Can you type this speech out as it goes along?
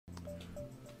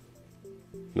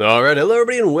Alright, hello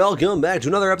everybody and welcome back to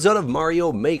another episode of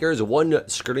Mario Maker's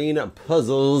one-screen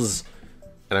puzzles.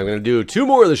 And I'm going to do two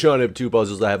more of the SeanHip2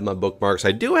 puzzles I have in my bookmarks.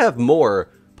 I do have more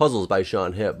puzzles by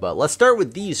SeanHip, but let's start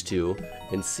with these two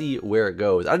and see where it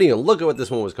goes. I didn't even look at what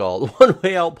this one was called. One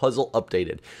Way Out Puzzle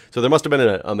Updated. So there must have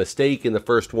been a mistake in the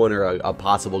first one, or a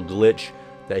possible glitch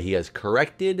that he has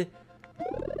corrected.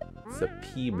 It's a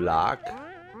P block.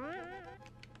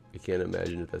 I can't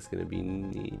imagine if that's going to be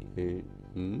neat.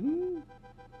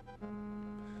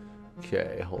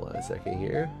 Okay, hold on a second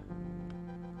here.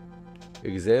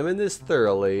 Examine this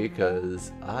thoroughly,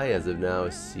 because I, as of now,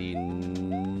 see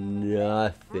nothing.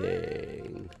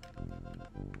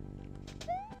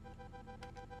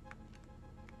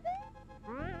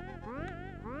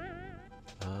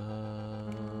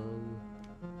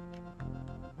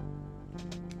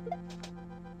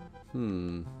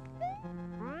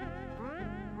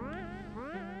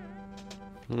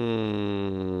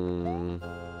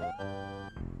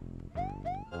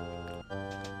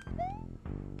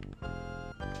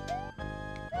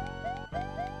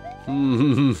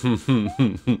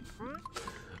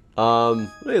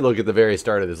 Let me look at the very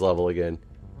start of this level again.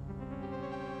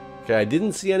 Okay, I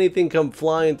didn't see anything come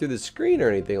flying through the screen or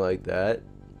anything like that.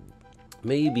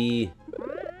 Maybe.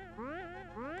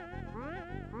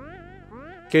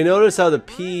 Okay, notice how the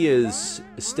P is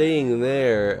staying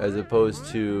there as opposed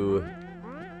to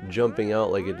jumping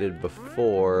out like it did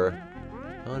before.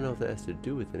 I don't know if that has to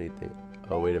do with anything.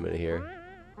 Oh, wait a minute here.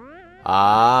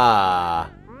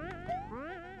 Ah.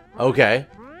 Okay.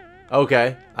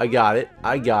 Okay, I got it.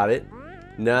 I got it.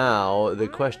 Now, the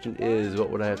question is, what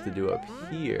would I have to do up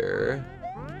here?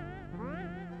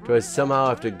 Do I somehow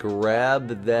have to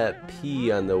grab that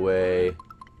P on the way?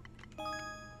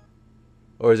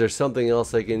 Or is there something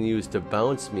else I can use to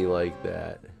bounce me like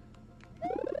that?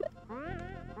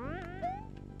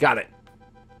 Got it.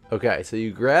 Okay, so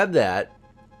you grab that.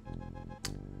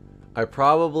 I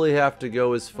probably have to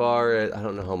go as far as... I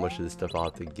don't know how much of this stuff I'll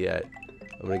have to get.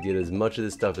 I'm going to get as much of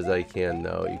this stuff as I can,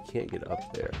 though. You can't get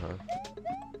up there, huh?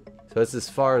 So that's as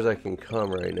far as I can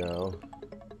come right now.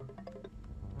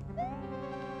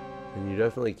 And you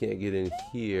definitely can't get in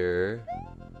here.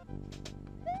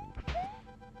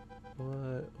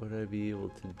 What would I be able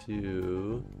to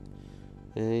do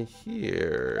in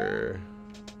here?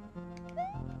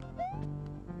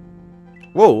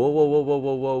 Whoa, whoa, whoa, whoa, whoa,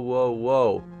 whoa, whoa, whoa,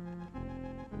 whoa.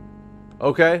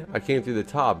 Okay, I came through the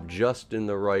top just in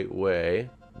the right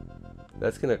way.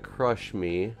 That's gonna crush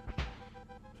me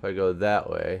if I go that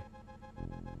way.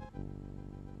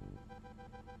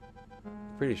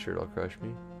 Pretty sure it'll crush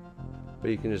me.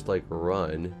 But you can just like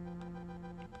run.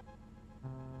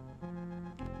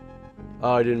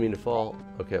 Oh, I didn't mean to fall.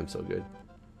 Okay, I'm so good.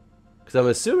 Because I'm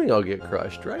assuming I'll get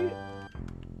crushed, right?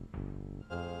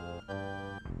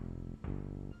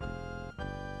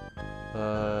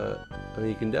 I mean,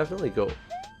 you can definitely go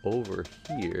over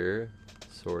here,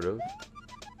 sort of.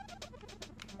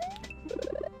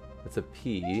 That's a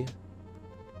P.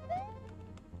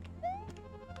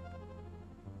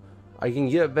 I can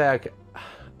get back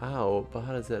out, but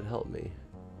how does that help me?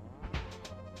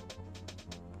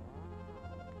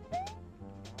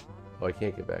 Oh, I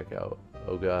can't get back out.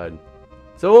 Oh god.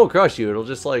 So it won't crush you, it'll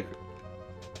just like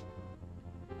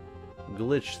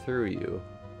glitch through you.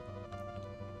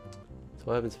 So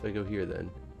what happens if I go here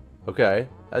then? Okay,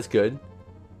 that's good.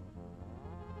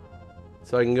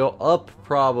 So I can go up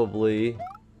probably.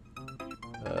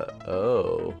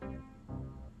 Oh.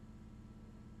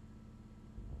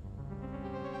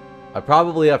 I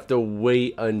probably have to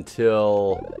wait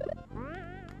until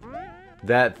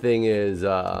that thing is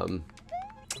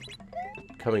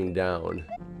coming down.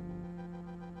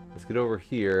 Let's get over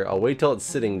here. I'll wait till it's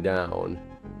sitting down.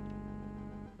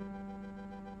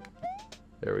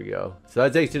 There we go. So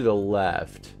that takes you to the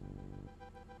left.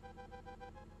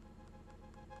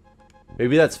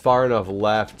 Maybe that's far enough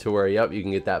left to where, yep, you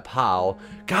can get that POW.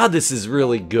 God, this is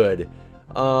really good.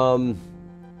 I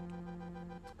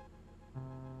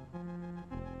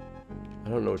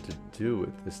don't know what to do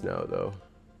with this now, though.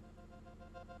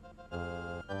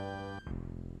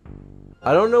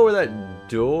 I don't know where that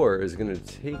door is going to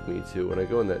take me to when I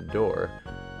go in that door.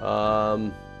 I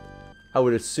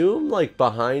would assume, like,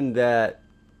 behind that...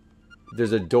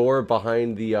 There's a door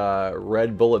behind the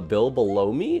red bullet bill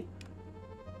below me?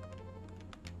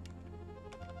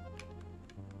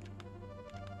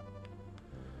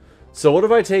 So what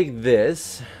if I take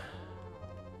this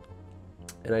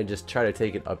and I just try to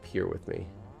take it up here with me?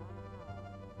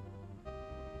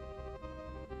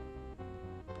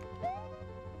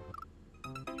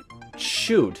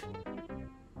 Shoot!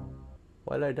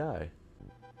 Why did I die?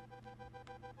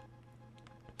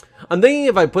 I'm thinking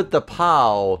if I put the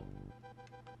POW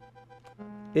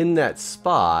in that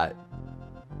spot,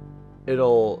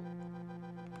 it'll...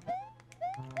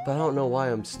 But I don't know why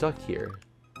I'm stuck here.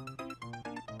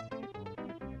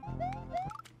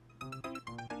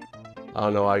 I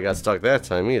don't know why I got stuck that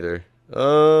time either.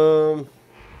 Oh,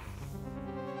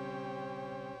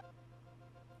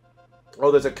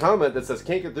 there's a comment that says,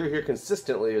 can't get through here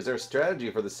consistently. Is there a strategy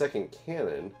for the second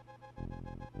cannon?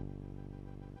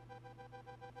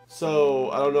 So,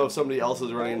 I don't know if somebody else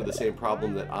is running into the same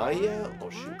problem that I am.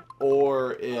 Oh, shoot.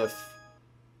 Or if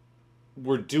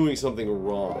we're doing something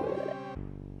wrong.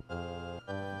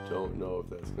 Don't know if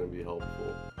that's going to be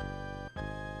helpful.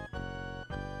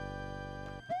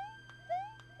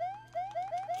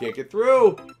 Can't get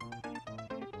through!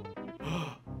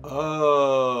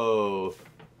 Oh.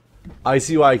 I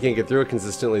see why I can't get through it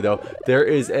consistently, though. There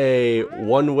is a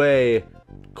one-way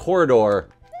corridor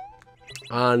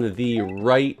on the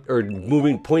right, or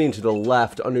pointing to the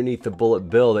left underneath the bullet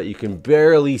bill that you can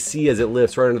barely see as it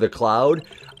lifts right under the cloud.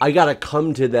 I gotta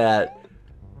come to that.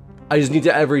 I just need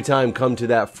to every time come to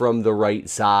that from the right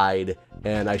side,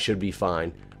 and I should be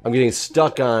fine. I'm getting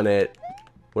stuck on it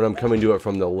when I'm coming to it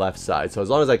from the left side. So as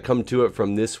long as I come to it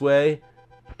from this way,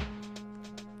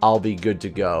 I'll be good to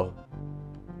go.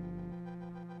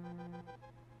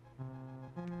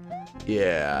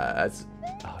 Yeah, that's...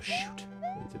 Oh, shoot.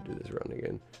 I need to do this run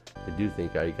again. I do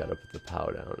think I gotta put the POW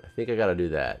down. I think I gotta do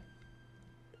that.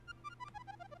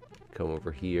 Come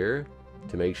over here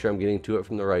to make sure I'm getting to it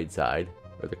from the right side,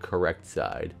 or the correct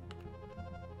side.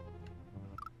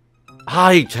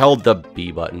 I held the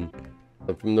B button.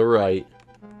 From the right.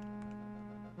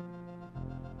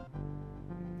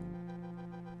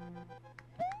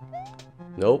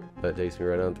 Nope, that takes me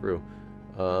right on through.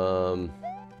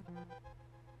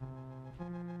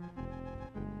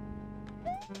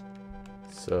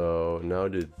 So now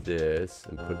do this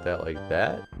and put that like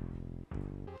that.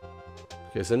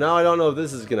 Okay, so now I don't know if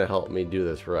this is gonna help me do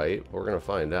this right. We're gonna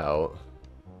find out.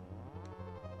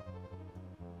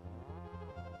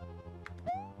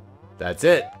 That's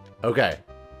it. Okay.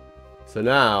 So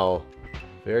now,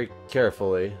 very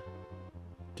carefully,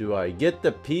 do I get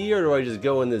the P or do I just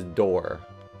go in this door?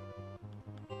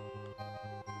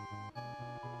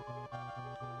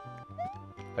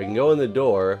 I can go in the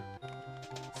door,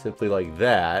 simply like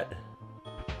that.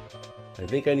 I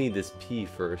think I need this P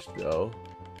first, though.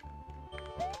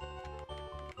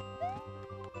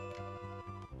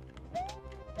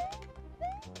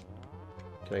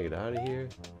 Can I get out of here?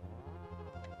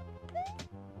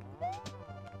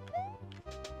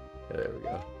 Yeah, there we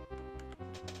go.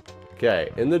 Okay,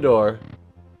 in the door.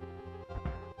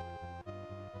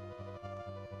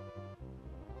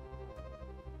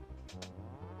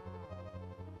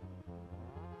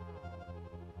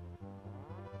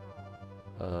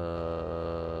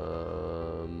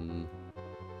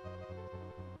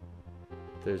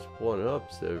 There's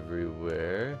one-ups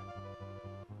everywhere.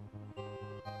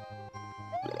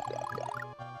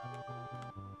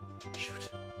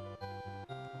 Shoot.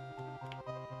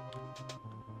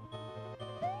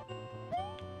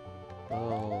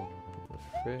 Oh, the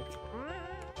frick.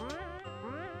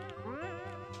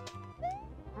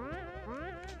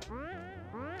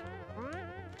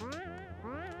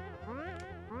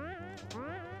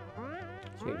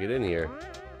 Can't get in here.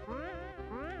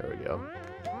 There we go.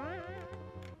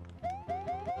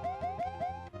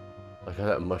 Look how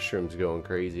that mushroom's going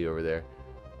crazy over there.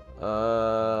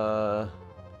 Well,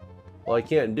 I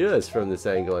can't do this from this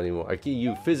angle anymore.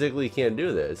 You physically can't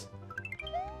do this.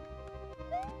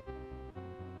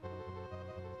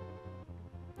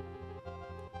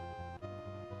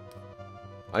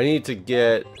 I need to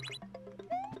get...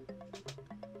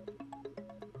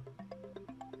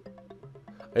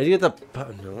 I need to get the...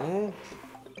 No?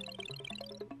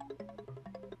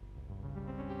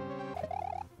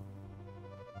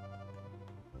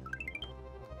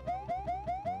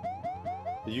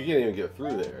 You can't even get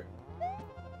through there.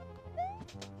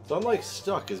 So I'm like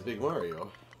stuck as Big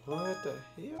Mario. What the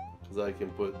hell? Because I can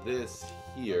put this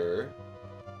here.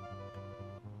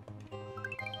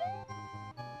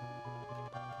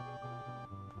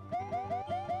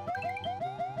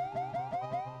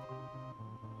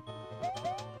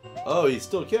 Oh, he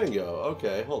still can go.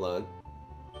 Okay, hold on.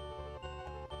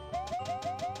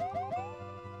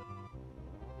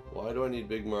 Why do I need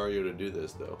Big Mario to do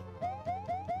this, though?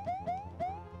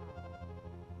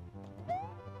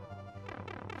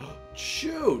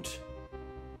 Shoot!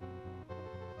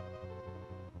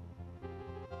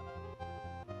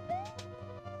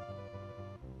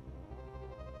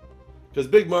 Because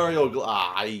Big Mario...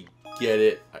 I get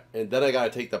it. And then I gotta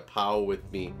take the POW with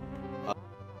me.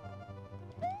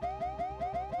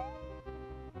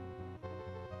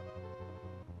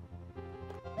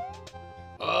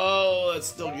 it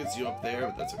still gets you up there,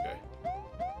 but that's okay.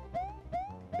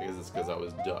 I guess it's because I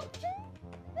was ducked.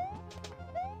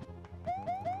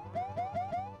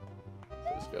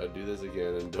 So just gotta do this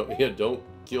again, and don't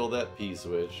kill that P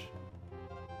switch.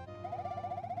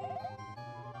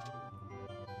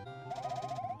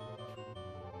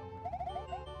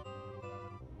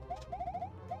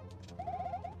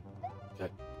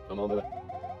 Okay, come on, baby.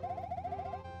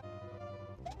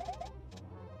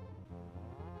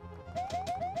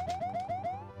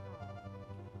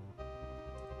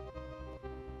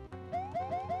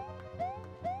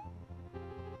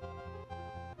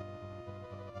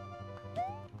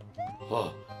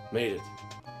 Oh, made it.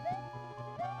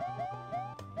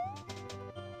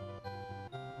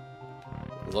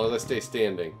 As long as I stay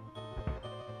standing.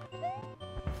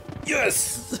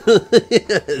 Yes!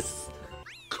 Yes!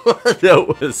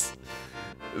 That was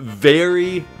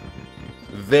very,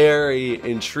 very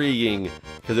intriguing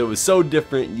because it was so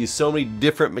different, used so many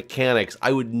different mechanics.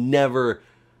 I would never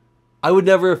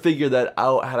have figured that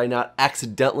out had I not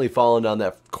accidentally fallen down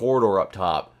that corridor up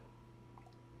top.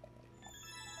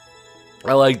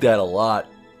 I like that a lot.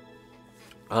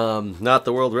 Not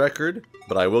the world record,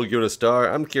 but I will give it a star.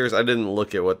 I'm curious. I didn't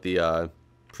look at what the,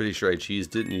 pretty sure I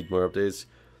cheesed it. Need more updates.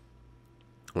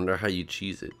 Wonder how you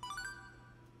cheese it.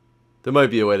 There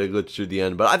might be a way to glitch through the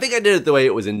end, but I think I did it the way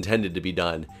it was intended to be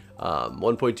done.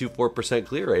 1.24%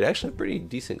 clear rate. Actually, a pretty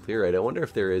decent clear rate. I wonder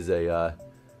if there is a,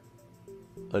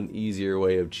 an easier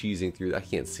way of cheesing through. I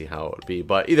can't see how it would be,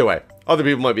 but either way, other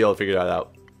people might be able to figure that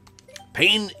out.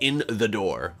 Pain in the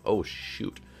door. Oh,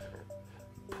 shoot.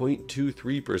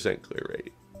 0.23% clear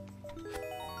rate.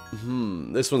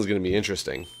 This one's going to be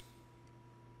interesting.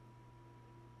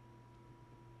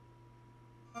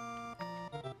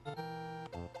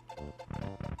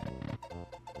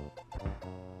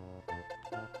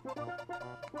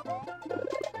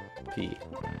 P.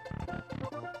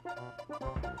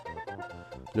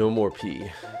 No more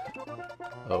P.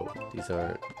 Oh, these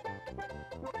aren't.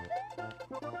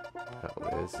 That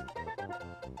one is.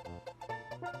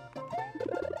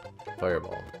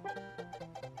 Fireball.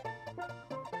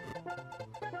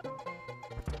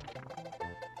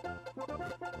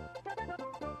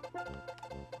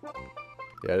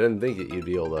 Yeah, I didn't think you'd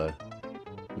be able to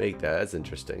make that. That's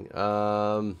interesting.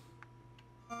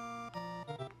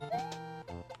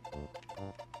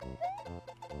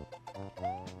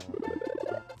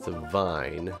 It's a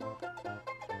vine.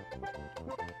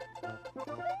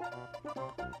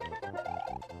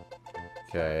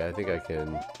 Okay, I think I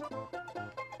can...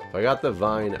 If I got the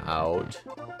vine out...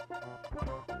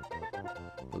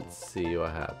 Let's see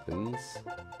what happens.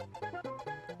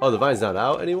 Oh, the vine's not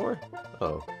out anymore?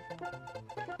 Oh.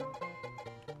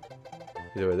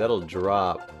 Either way, that'll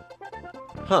drop.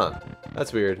 Huh.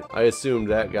 That's weird. I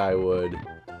assumed that guy would.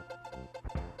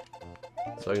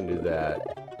 So I can do that.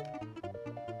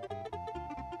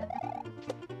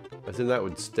 I assume that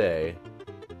would stay.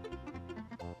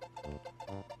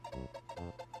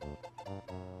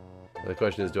 The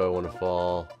question is, do I want to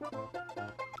fall?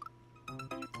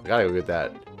 I gotta go get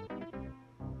that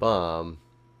bomb.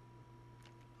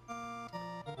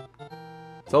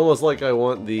 It's almost like I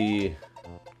want the...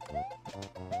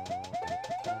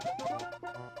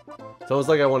 It's almost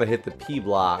like I want to hit the P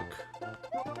block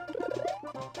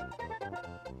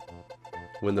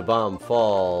when the bomb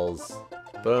falls,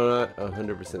 but I'm not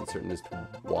 100% certain as to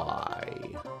why.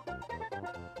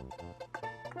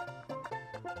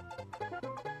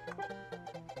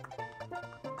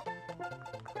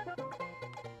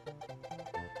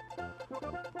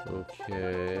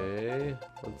 Okay,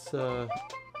 let's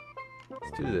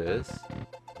do this.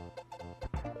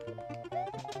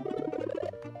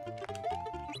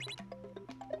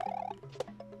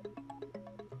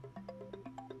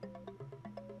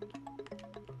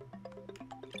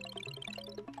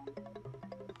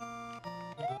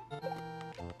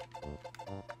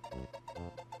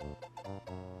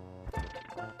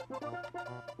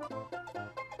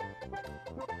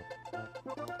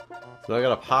 So I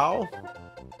got a POW.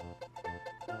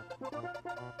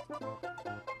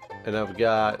 And I've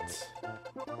got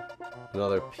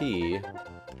another P.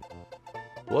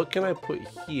 What can I put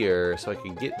here so I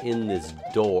can get in this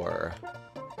door?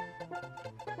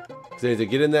 Because I need to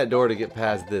get in that door to get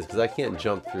past this, because I can't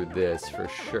jump through this for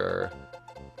sure.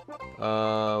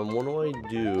 What do I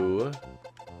do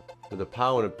with a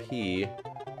POW and a P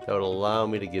that would allow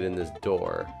me to get in this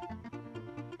door?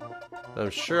 I'm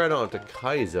sure I don't have to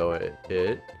Kaizo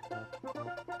it.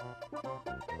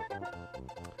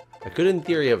 I could, in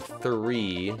theory, have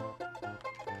 3.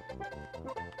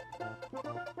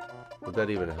 Would that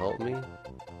even help me?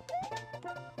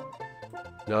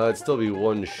 No, that'd still be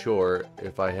one short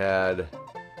if I had...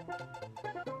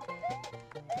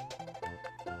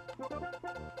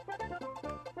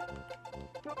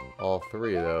 all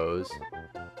three of those.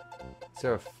 Is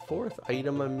there a fourth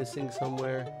item I'm missing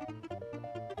somewhere?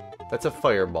 That's a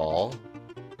fireball.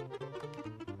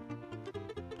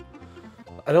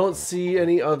 I don't see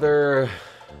any other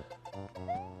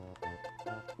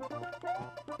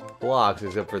blocks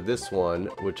except for this one,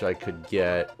 which I could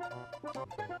get.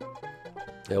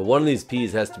 Yeah, one of these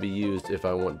P's has to be used if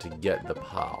I want to get the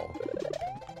POW.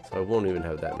 So I won't even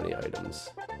have that many items.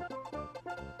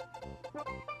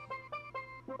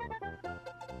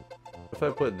 If I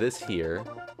put this here,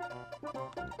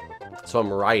 so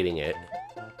I'm riding it,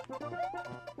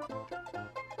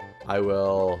 I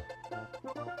will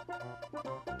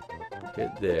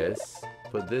get this,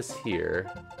 put this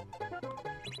here.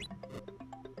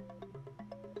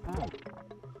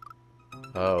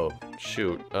 Oh,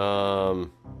 shoot.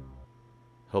 He'll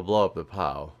blow up the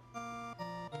POW.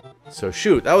 So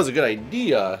shoot, that was a good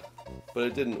idea, but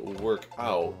it didn't work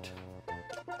out.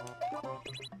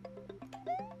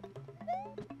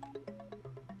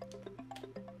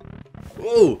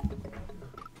 Whoa!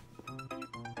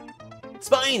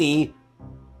 Spiny!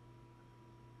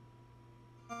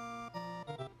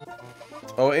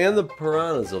 Oh, and the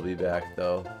piranhas will be back,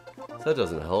 though. So that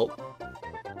doesn't help.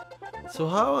 So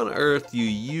how on earth do you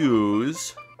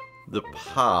use the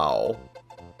POW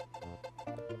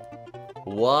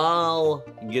while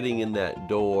getting in that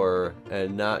door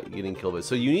and not getting killed by it?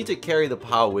 So you need to carry the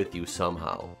POW with you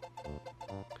somehow.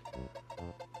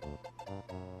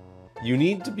 You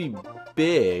need to be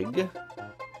big.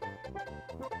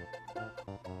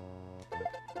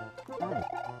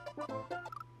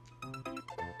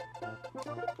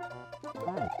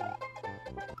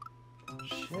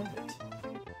 Shit.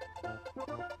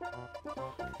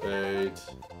 Wait.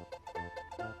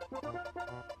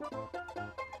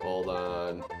 Hold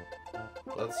on.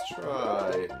 Let's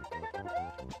try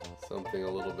something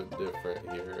a little bit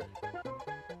different here.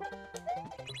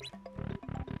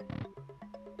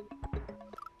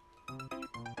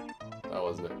 That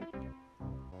wasn't it.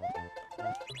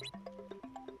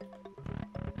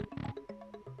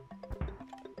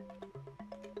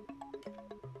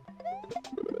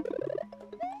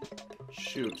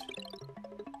 Shoot.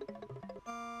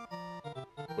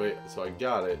 Wait, so I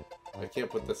got it. I can't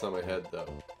put this on my head, though.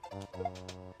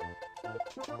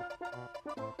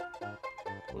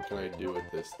 What can I do with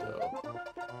this, though?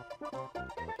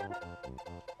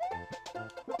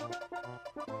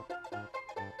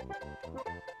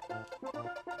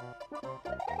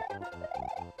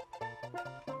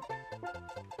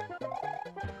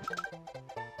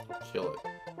 Kill it.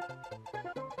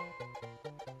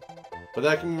 But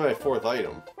that can be my fourth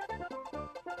item.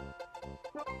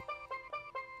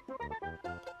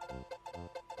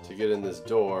 To get in this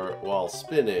door while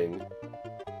spinning.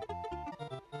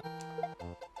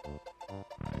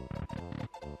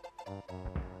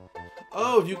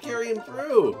 Oh, if you carry him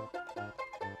through!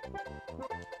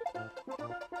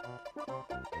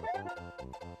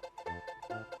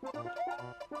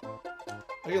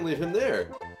 I can leave him there.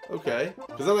 Okay.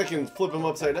 Because then I can flip him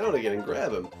upside down again and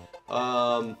grab him.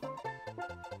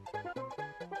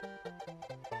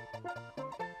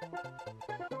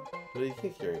 But you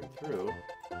can't carry him through.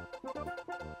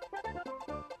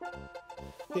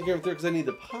 I can't carry him through because I need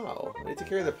the POW. I need to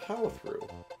carry the POW through.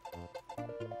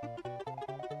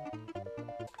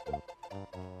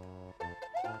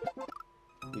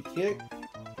 You can't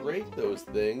break those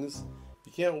things.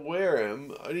 You can't wear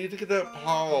him. I need to get that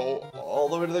POW all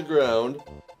the way to the ground.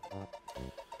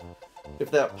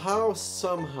 If that POW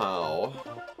somehow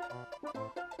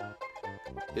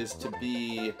is to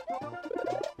be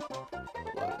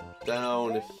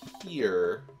down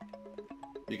here,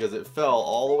 because it fell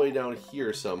all the way down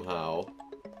here somehow,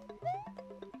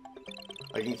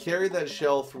 I can carry that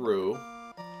shell through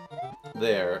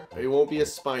there. It won't be a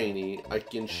spiny. I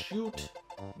can shoot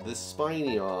this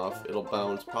spiny off. It'll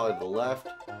bounce probably to the left,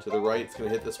 to the right. It's going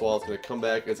to hit this wall. It's going to come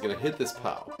back. It's going to hit this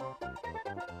POW.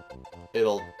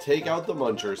 It'll take out the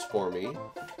munchers for me.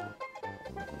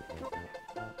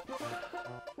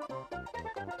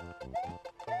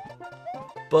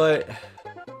 But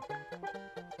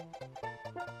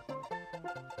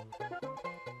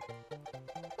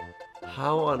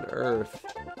how on earth?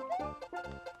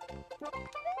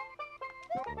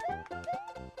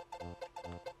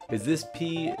 Is this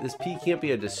P? This P can't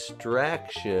be a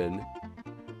distraction.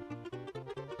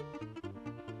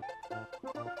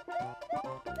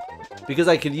 Because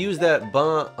I could use that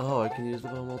bomb. Oh, I can use the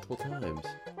bomb multiple times.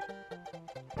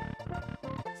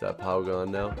 Is that POW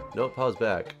gone now? Nope, POW's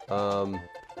back.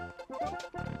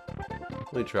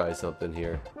 Let me try something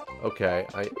here. Okay,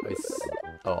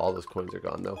 oh, all those coins are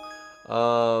gone though.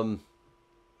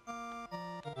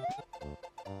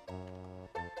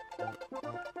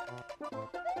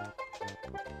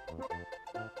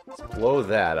 Let's blow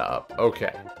that up.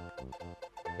 Okay.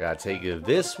 I gotta take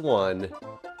this one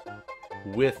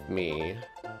with me.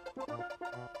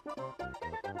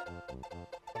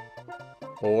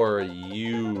 Or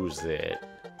use it.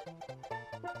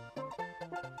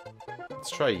 Let's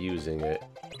try using it.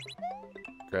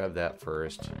 Grab that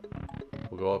first.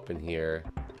 We'll go up in here.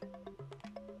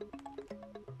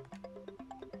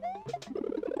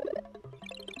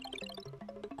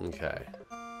 Okay.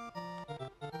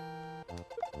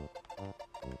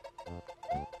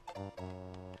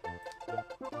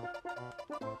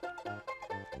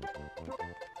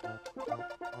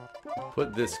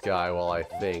 Put this guy, while I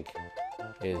think,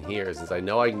 in here, since I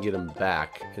know I can get him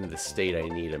back in the state I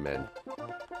need him in.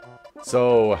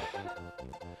 So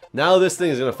now this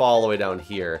thing is going to fall all the way down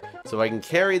here. So if I can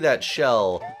carry that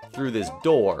shell through this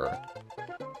door,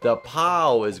 the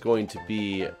POW is going to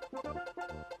be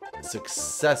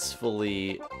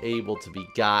successfully able to be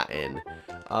gotten.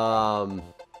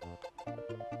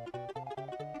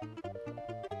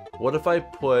 What if I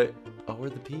put... Oh,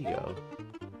 where'd the P go?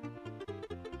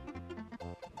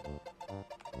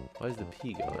 Why is the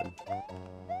P gone?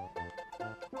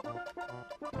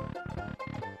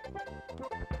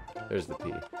 There's the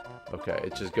P. Okay,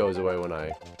 it just goes away when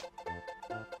I...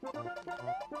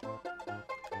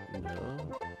 No.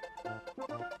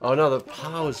 Oh no, the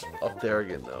POW is up there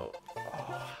again though.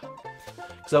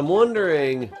 So I'm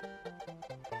wondering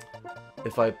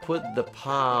if I put the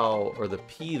POW or the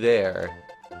P there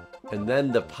and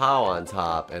then the POW on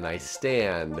top and I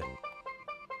stand...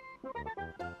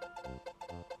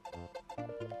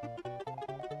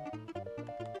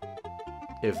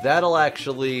 If that'll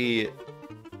actually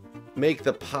make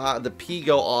the P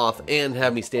go off and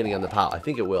have me standing on the POW. I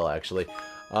think it will, actually.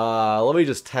 Let me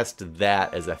just test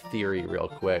that as a theory real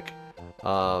quick.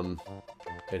 And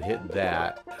hit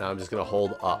that. And I'm just going to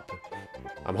hold up.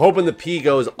 I'm hoping the P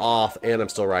goes off and I'm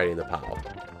still riding the POW.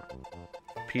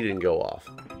 P didn't go off.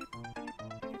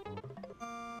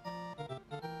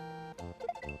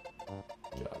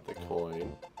 Got the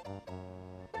coin.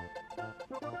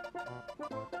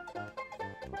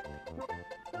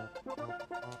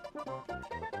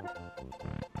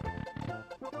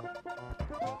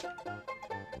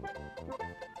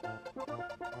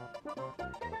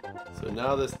 So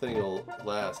now this thing will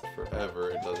last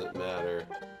forever, it doesn't matter.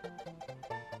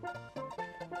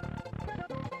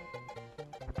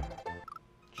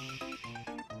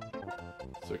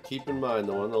 So keep in mind,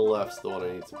 the one on the left's the one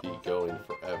I need to be going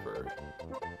forever.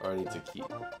 Or I need to keep.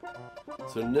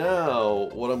 So now,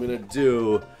 what I'm going to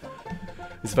do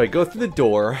is if I go through the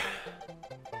door,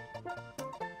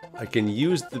 I can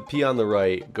use the P on the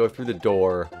right, go through the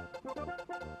door,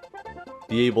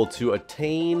 be able to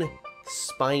attain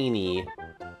Spiny.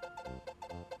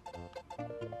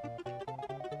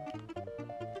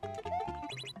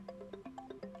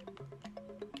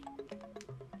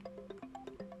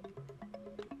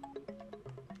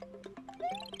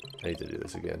 I need to do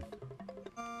this again.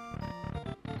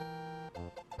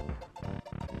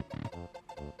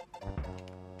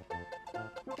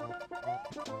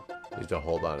 Need to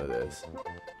hold on to this.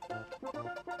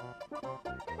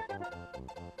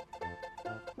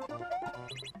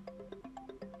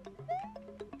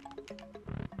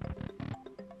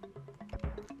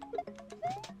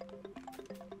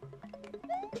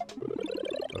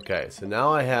 Okay, so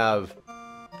now I have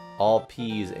all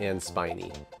P's and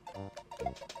Spiny.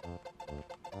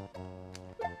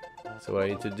 So what I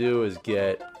need to do is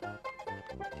get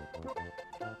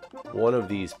one of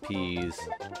these P's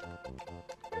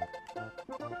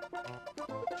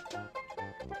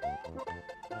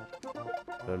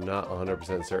but I'm not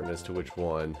 100% certain as to which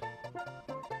one.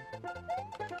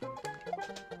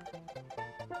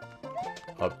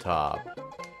 Up top.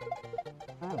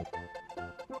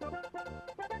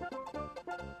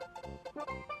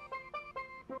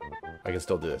 I can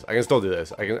still do this. I can still do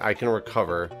this. I can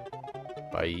recover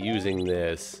by using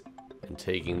this and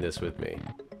taking this with me.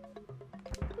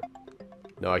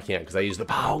 No, I can't because I used the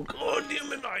POW. God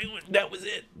damn it! That was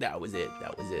it. That was it.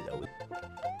 That was it. That was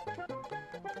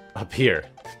up here.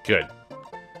 Good.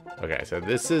 Okay, so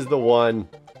this is the one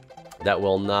that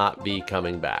will not be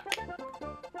coming back,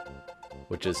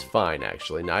 which is fine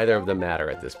actually. Neither of them matter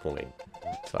at this point.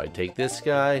 So I take this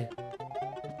guy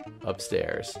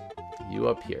upstairs. You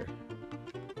up here.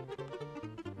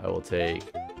 I will take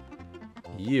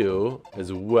you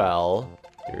as well.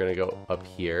 You're gonna go up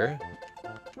here.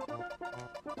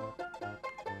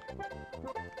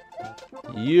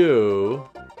 You...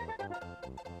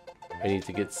 I need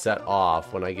to get set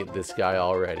off when I get this guy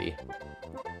all ready.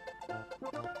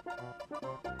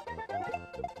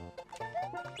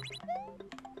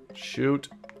 Shoot.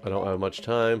 I don't have much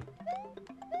time.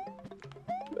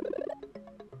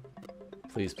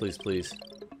 Please, please, please.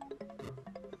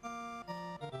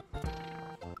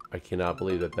 I cannot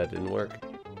believe that that didn't work.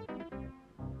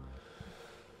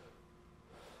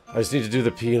 I just need to do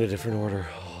the P in a different order.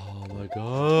 Oh my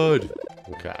god.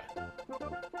 Okay.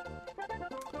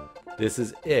 This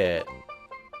is it.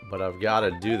 But I've got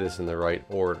to do this in the right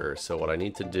order. So what I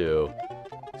need to do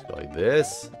is go like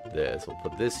this, this. We'll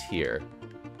put this here.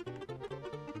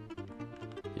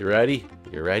 You ready?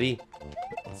 You ready?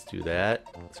 Let's do that.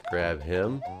 Let's grab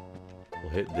him.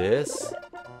 We'll hit this.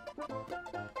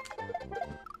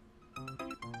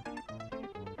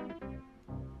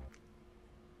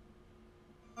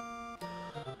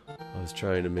 I was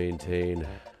trying to maintain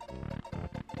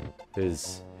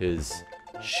his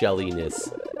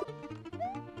shelliness.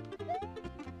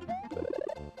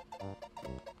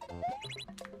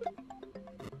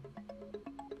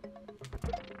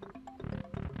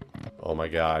 Oh my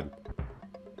god.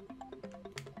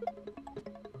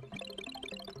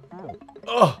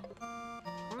 Oh!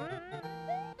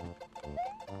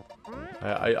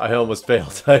 I almost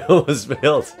failed. I almost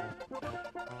failed.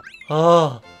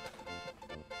 Oh.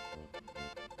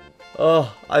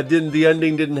 Oh, the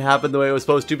ending didn't happen the way it was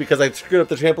supposed to because I screwed up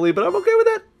the trampoline, but I'm okay with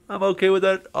that. I'm okay with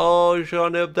that. Oh,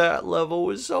 SeanHip, that level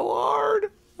was so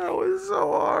hard. That was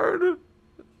so hard.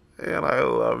 And I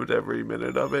loved every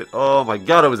minute of it. Oh my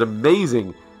god, it was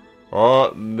amazing.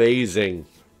 Amazing.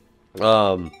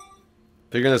 Figuring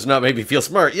this not made me feel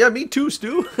smart. Yeah, me too,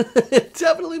 Stu. It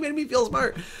definitely made me feel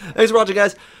smart. Thanks for watching,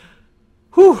 guys.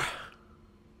 Whew.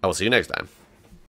 I will see you next time.